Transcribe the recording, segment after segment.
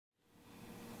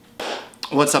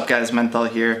What's up guys, Menthol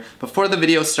here. Before the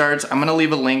video starts, I'm going to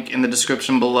leave a link in the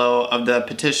description below of the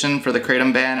petition for the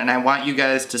kratom ban, and I want you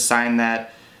guys to sign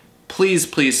that. Please,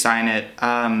 please sign it.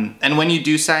 And when you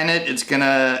do sign it, it's going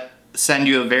to send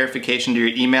you a verification to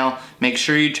your email. Make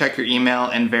sure you check your email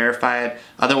and verify it,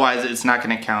 otherwise it's not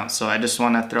going to count. So I just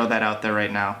want to throw that out there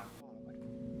right now.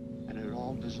 And it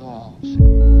all dissolves.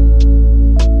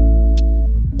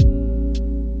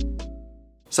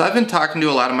 So I've been talking to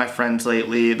a lot of my friends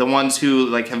lately, the ones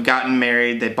who have gotten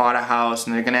married, they bought a house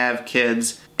and they're gonna have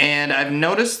kids, and I've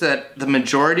noticed that the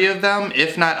majority of them,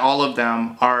 if not all of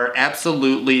them, are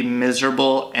absolutely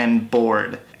miserable and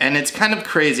bored. And it's kind of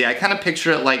crazy. I kind of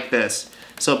picture it like this.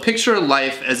 So picture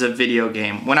life as a video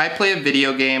game. When I play a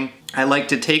video game, I like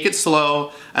to take it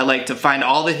slow, I like to find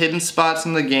all the hidden spots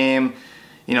in the game,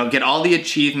 get all the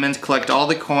achievements, collect all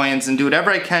the coins, and do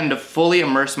whatever I can to fully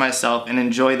immerse myself and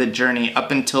enjoy the journey up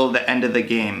until the end of the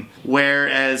game.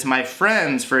 Whereas my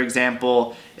friends, for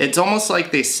example, it's almost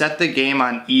like they set the game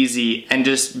on easy and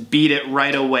just beat it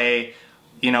right away,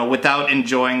 without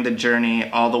enjoying the journey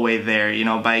all the way there,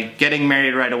 by getting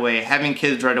married right away, having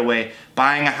kids right away,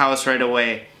 buying a house right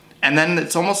away. And then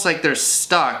it's almost like they're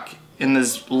stuck in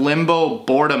this limbo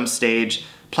boredom stage,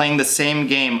 playing the same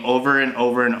game over and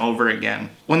over and over again.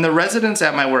 When the residents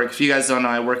at my work, if you guys don't know,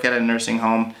 I work at a nursing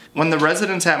home. When the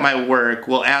residents at my work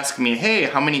will ask me, hey,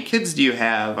 how many kids do you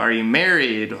have? Are you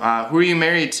married? Who are you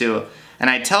married to? And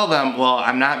I tell them, well,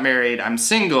 I'm not married, I'm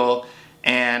single,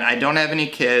 and I don't have any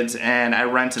kids, and I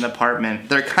rent an apartment.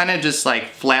 They're kind of just like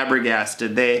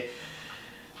flabbergasted.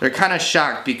 They're kind of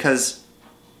shocked because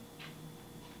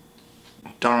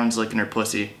Darwin's licking her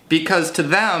pussy. Because to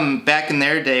them, back in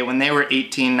their day, when they were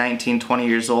 18, 19, 20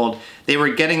 years old, they were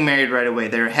getting married right away.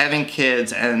 They were having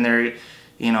kids, and they're,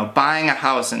 buying a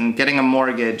house and getting a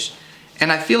mortgage.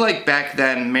 And I feel like back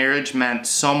then, marriage meant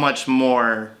so much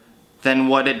more than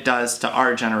what it does to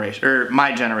our generation, or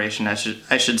my generation, I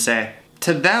should say.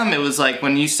 To them, it was like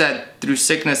when you said through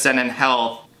sickness and in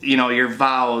health, your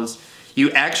vows, you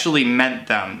actually meant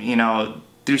them,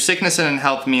 Through sickness and in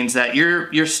health means that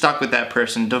you're stuck with that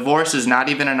person. Divorce is not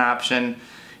even an option.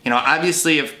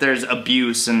 Obviously if there's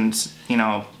abuse and,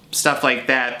 stuff like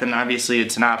that, then obviously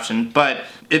it's an option. But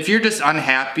if you're just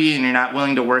unhappy and you're not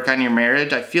willing to work on your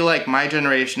marriage, I feel like my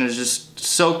generation is just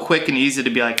so quick and easy to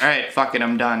be like, all right, fuck it,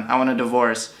 I'm done. I want a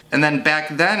divorce. And then back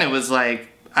then it was like,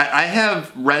 I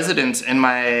have residents in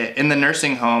the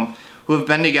nursing home who have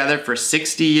been together for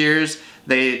 60 years.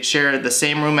 They share the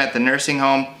same room at the nursing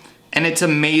home. And it's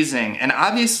amazing. And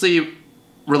obviously,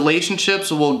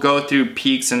 relationships will go through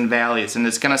peaks and valleys, and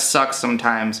it's gonna suck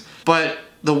sometimes. But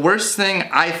the worst thing,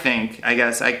 I think, I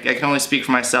guess, I can only speak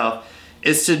for myself,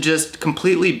 is to just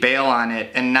completely bail on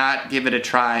it and not give it a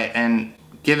try and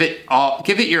give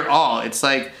it your all. It's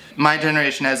like my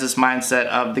generation has this mindset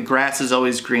of the grass is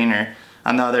always greener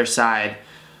on the other side.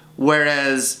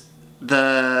 Whereas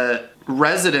the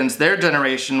residents, their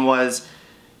generation was,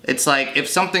 it's like, if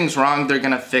something's wrong, they're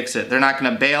gonna fix it. They're not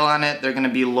gonna bail on it, they're gonna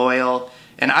be loyal.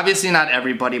 And obviously not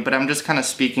everybody, but I'm just kind of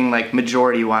speaking like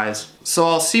majority-wise. So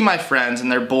I'll see my friends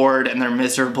and they're bored and they're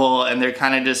miserable and they're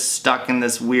kind of just stuck in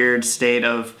this weird state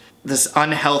of this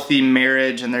unhealthy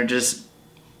marriage, and they're just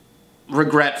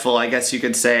regretful, I guess you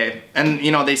could say. And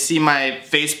they see my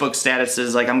Facebook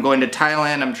statuses, like I'm going to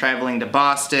Thailand, I'm traveling to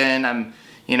Boston, I'm,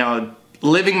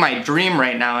 living my dream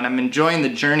right now, and I'm enjoying the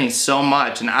journey so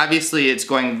much. And obviously it's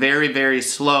going very, very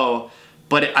slow,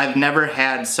 but I've never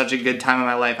had such a good time in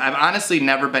my life. I've honestly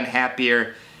never been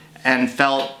happier and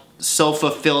felt so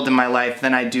fulfilled in my life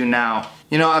than I do now.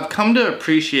 I've come to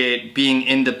appreciate being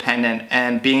independent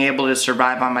and being able to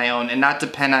survive on my own and not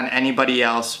depend on anybody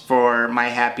else for my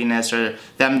happiness or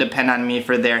them depend on me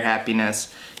for their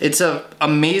happiness. It's an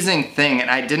amazing thing, and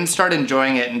I didn't start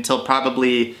enjoying it until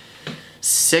probably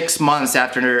 6 months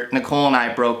after Nicole and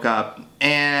I broke up.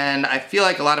 And I feel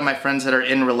like a lot of my friends that are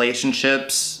in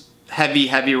relationships,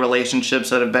 heavy relationships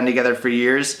that have been together for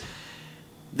years,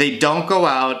 they don't go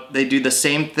out, they do the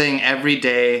same thing every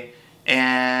day,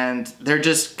 and they're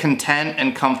just content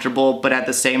and comfortable, but at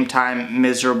the same time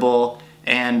miserable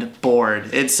and bored.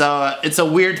 It's a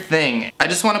weird thing. I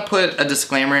just want to put a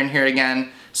disclaimer in here again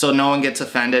so no one gets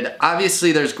offended.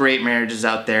 Obviously there's great marriages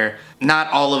out there. Not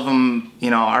all of them,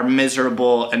 are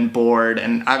miserable and bored,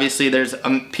 and obviously there's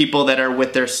people that are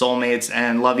with their soulmates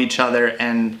and love each other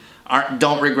and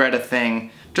don't regret a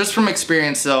thing. Just from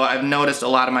experience though, I've noticed a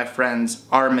lot of my friends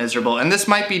are miserable, and this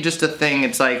might be just a thing.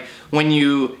 It's like when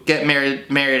you get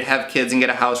married, have kids, and get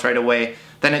a house right away,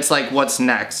 then it's like, what's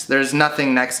next? There's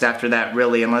nothing next after that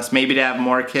really, unless maybe to have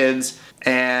more kids.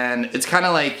 And it's kind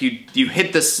of like you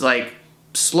hit this like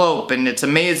slope and it's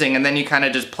amazing, and then you kind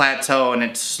of just plateau and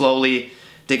it slowly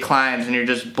declines and you're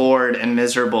just bored and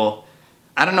miserable.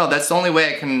 I don't know, that's the only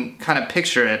way I can kind of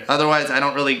picture it. Otherwise, I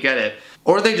don't really get it.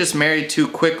 Or they just married too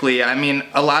quickly. I mean,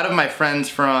 a lot of my friends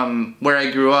from where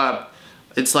I grew up,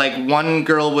 it's like one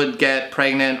girl would get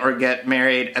pregnant or get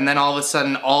married, and then all of a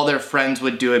sudden all their friends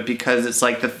would do it because it's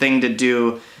like the thing to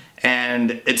do,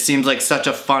 and it seems like such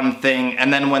a fun thing.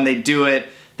 And then when they do it,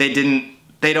 they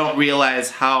don't realize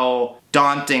how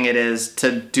daunting it is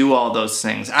to do all those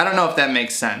things. I don't know if that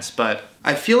makes sense, but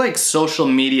I feel like social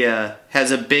media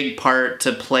has a big part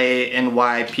to play in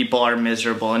why people are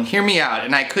miserable. And hear me out,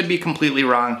 and I could be completely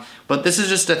wrong, but this is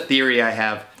just a theory I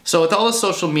have. So with all the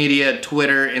social media,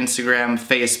 Twitter, Instagram,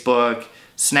 Facebook,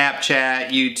 Snapchat,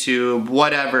 YouTube,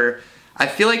 whatever, I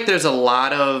feel like there's a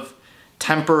lot of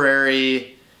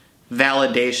temporary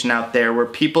validation out there where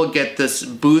people get this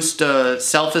boost,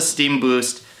 self-esteem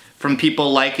boost from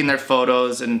people liking their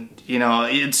photos, and you know,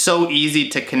 it's so easy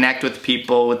to connect with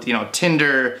people with, you know,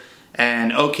 Tinder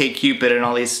and OkCupid and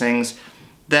all these things,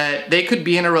 that they could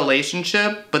be in a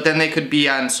relationship, but then they could be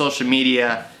on social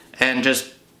media and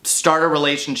just start a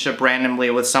relationship randomly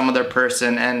with some other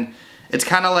person, and it's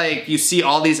kind of like you see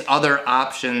all these other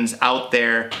options out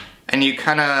there, and you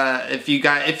kind of, if you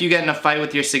get in a fight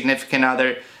with your significant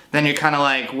other, then you're kind of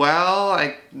like,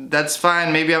 well, that's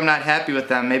fine, maybe I'm not happy with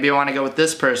them, maybe I want to go with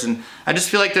this person. I just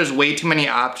feel like there's way too many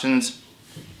options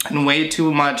and way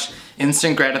too much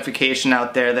instant gratification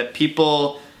out there that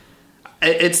people,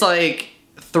 it's like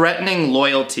threatening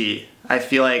loyalty, I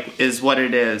feel like, is what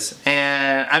it is.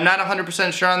 And I'm not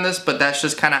 100% sure on this, but that's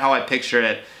just kind of how I picture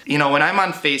it. You know, when I'm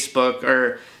on Facebook,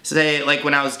 or say like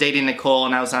when I was dating Nicole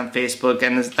and I was on Facebook,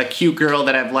 and a cute girl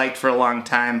that I've liked for a long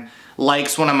time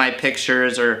likes one of my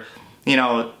pictures, or, you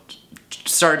know,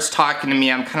 starts talking to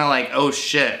me, I'm kind of like, oh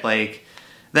shit, like,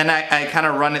 then I kind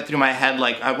of run it through my head,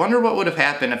 like, I wonder what would have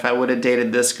happened if I would have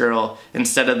dated this girl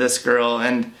instead of this girl.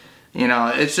 And, you know,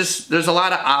 it's just, there's a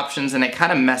lot of options, and it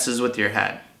kind of messes with your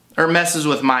head, or messes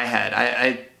with my head.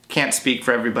 I can't speak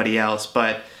for everybody else,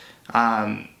 but,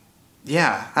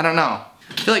 yeah, I don't know.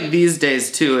 I feel like these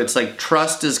days, too, it's like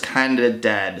trust is kind of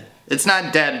dead. It's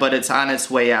not dead, but it's on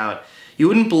its way out. You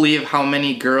wouldn't believe how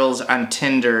many girls on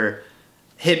Tinder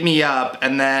hit me up,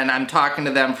 and then I'm talking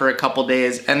to them for a couple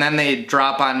days, and then they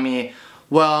drop on me,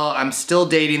 well, I'm still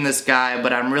dating this guy,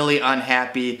 but I'm really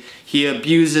unhappy. He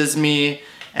abuses me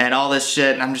and all this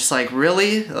shit. And I'm just like,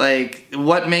 really? Like,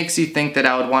 what makes you think that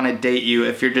I would want to date you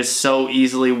if you're just so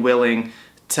easily willing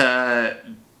to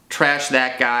trash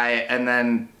that guy and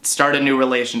then start a new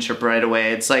relationship right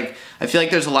away? It's like, I feel like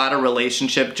there's a lot of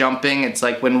relationship jumping. It's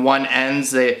like when one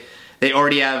ends, they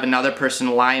already have another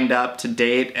person lined up to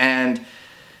date. And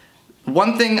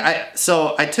one thing,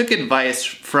 so I took advice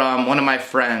from one of my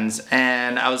friends,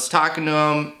 and I was talking to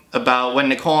him about when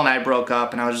Nicole and I broke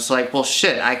up, and I was just like, well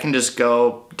shit, I can just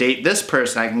go date this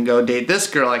person, I can go date this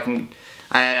girl,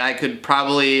 I could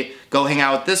probably go hang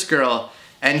out with this girl.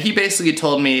 And he basically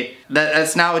told me that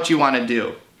that's not what you want to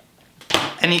do.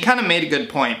 And he kind of made a good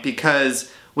point,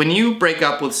 because when you break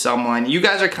up with someone, you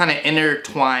guys are kind of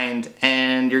intertwined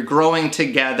and you're growing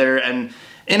together, and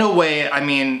in a way, I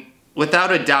mean,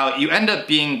 without a doubt, you end up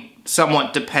being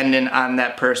somewhat dependent on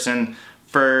that person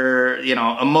for, you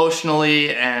know,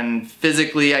 emotionally and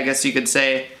physically, I guess you could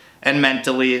say, and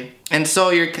mentally. And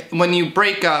so when you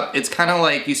break up, it's kind of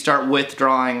like you start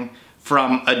withdrawing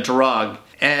from a drug.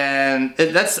 And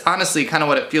that's honestly kind of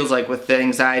what it feels like with the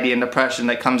anxiety and depression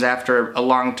that comes after a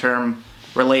long-term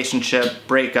relationship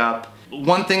breakup.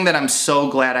 One thing that I'm so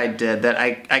glad I did, that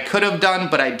I could have done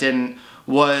but I didn't,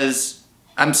 was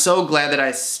I'm so glad that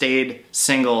I stayed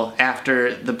single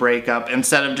after the breakup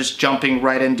instead of just jumping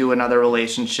right into another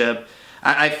relationship.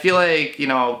 I feel like, you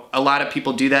know, a lot of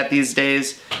people do that these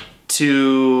days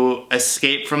to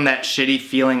escape from that shitty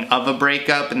feeling of a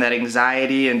breakup and that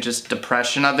anxiety and just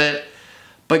depression of it.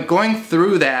 But going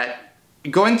through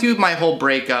my whole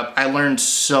breakup, I learned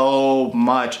so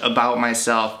much about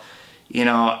myself. You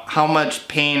know, how much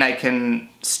pain I can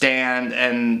stand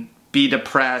and be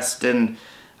depressed, and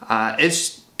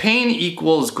it's pain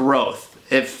equals growth.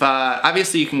 If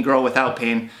obviously you can grow without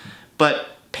pain, but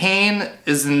pain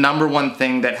is the #1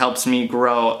 thing that helps me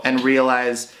grow and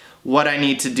realize what I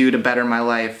need to do to better my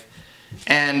life.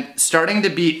 And starting to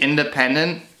be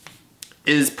independent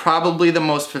is probably the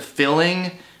most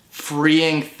fulfilling,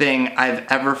 freeing thing I've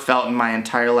ever felt in my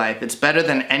entire life. It's better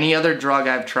than any other drug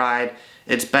I've tried.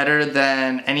 It's better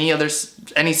than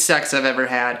any sex I've ever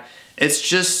had. It's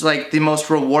just like the most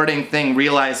rewarding thing,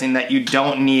 realizing that you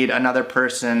don't need another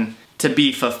person to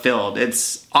be fulfilled.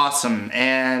 It's awesome.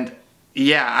 And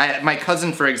yeah, my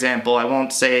cousin, for example, I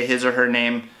won't say his or her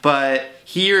name, but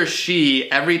he or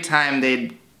she, every time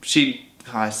it's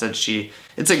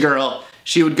a girl,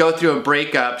 she would go through a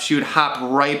breakup, she would hop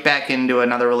right back into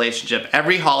another relationship.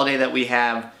 Every holiday that we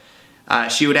have,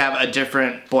 she would have a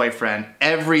different boyfriend.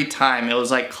 Every time, it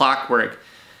was like clockwork.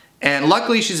 And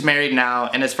luckily she's married now,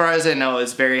 and as far as I know,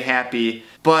 is very happy.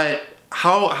 But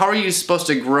how are you supposed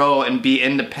to grow and be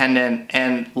independent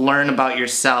and learn about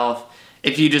yourself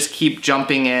if you just keep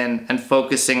jumping in and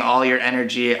focusing all your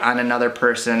energy on another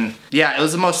person? Yeah, it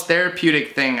was the most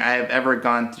therapeutic thing I have ever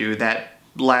gone through, that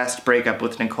last breakup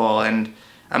with Nicole, and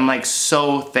I'm like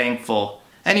so thankful.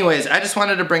 Anyways, I just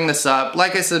wanted to bring this up.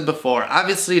 Like I said before,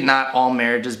 obviously not all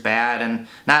marriage is bad, and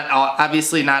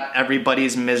obviously not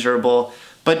everybody's miserable,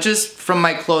 but just from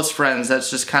my close friends,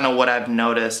 that's just kind of what I've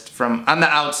noticed from on the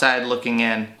outside looking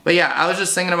in. But yeah, I was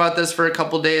just thinking about this for a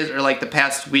couple days, or like the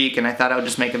past week, and I thought I would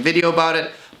just make a video about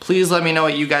it. Please let me know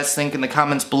what you guys think in the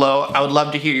comments below. I would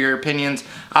love to hear your opinions.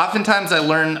 Oftentimes I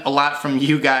learn a lot from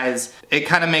you guys. It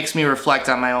kind of makes me reflect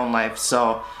on my own life.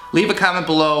 So leave a comment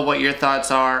below what your thoughts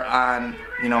are on,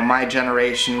 you know, my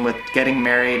generation with getting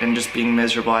married and just being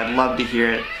miserable. I'd love to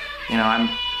hear it. You know, I'm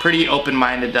pretty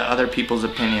open-minded to other people's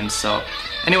opinions. So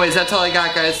anyways, that's all I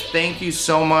got, guys. Thank you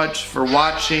so much for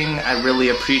watching. I really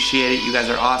appreciate it. You guys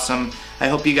are awesome. I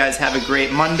hope you guys have a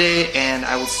great Monday, and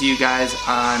I will see you guys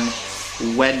on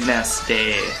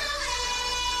Wednesday.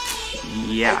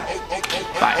 Yeah.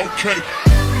 Bye. Okay.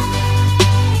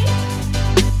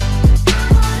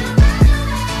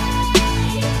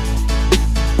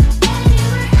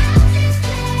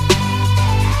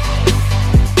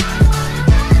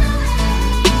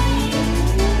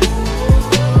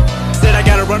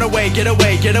 Run away, get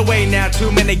away now. Too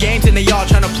many games and they all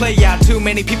trying to play out. Too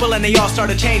many people and they all start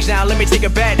to change now. Let me take a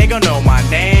bet, they gon' know my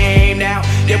name now.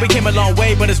 Yeah, we came a long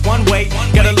way, but it's one way.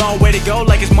 Got a long way to go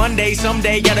like it's Monday.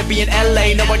 Someday gotta be in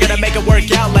LA. No, I gotta make it work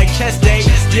out like chest day.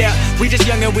 Yeah, we just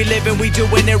young and we living, we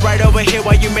doing it right over here.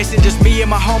 While you missing just me and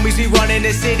my homies, we running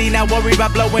the city. Not worry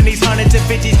about blowing these hundreds and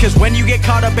fifties, cause when you get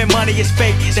caught up in money, it's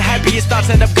fake. The happiest thoughts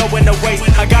end up going to waste.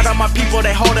 I got all my people,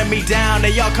 they holding me down.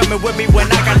 They all coming with me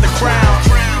when I got the crown.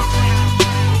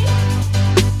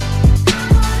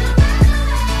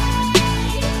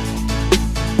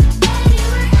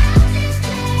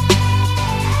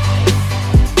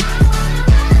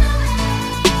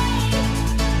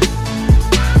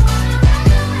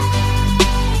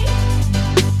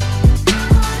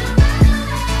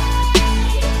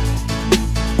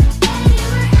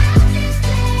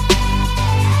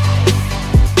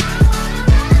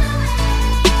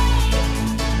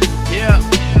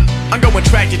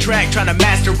 Track, trying to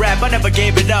master rap. I never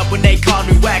gave it up when they called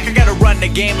me whack. I gotta run the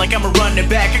game like I'm a running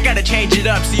back. I gotta change it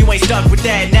up so you ain't stuck with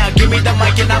that. Now give me the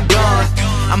mic and I'm gone.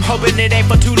 I'm hoping it ain't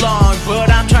for too long,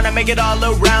 but I'm trying to make it all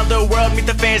around the world. Meet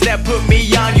the fans that put me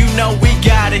on. You know we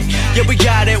got it, yeah we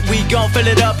got it. We gon' fill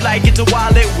it up like it's a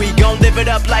wallet. We gon' live it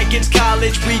up like it's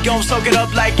college. We gon' soak it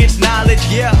up like it's knowledge,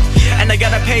 yeah. And I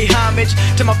gotta pay homage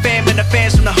to my fam and the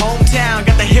fans from the hometown.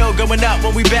 Got the hill going up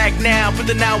when we back now. Put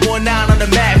the 919 on the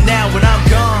map now when I'm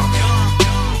gone.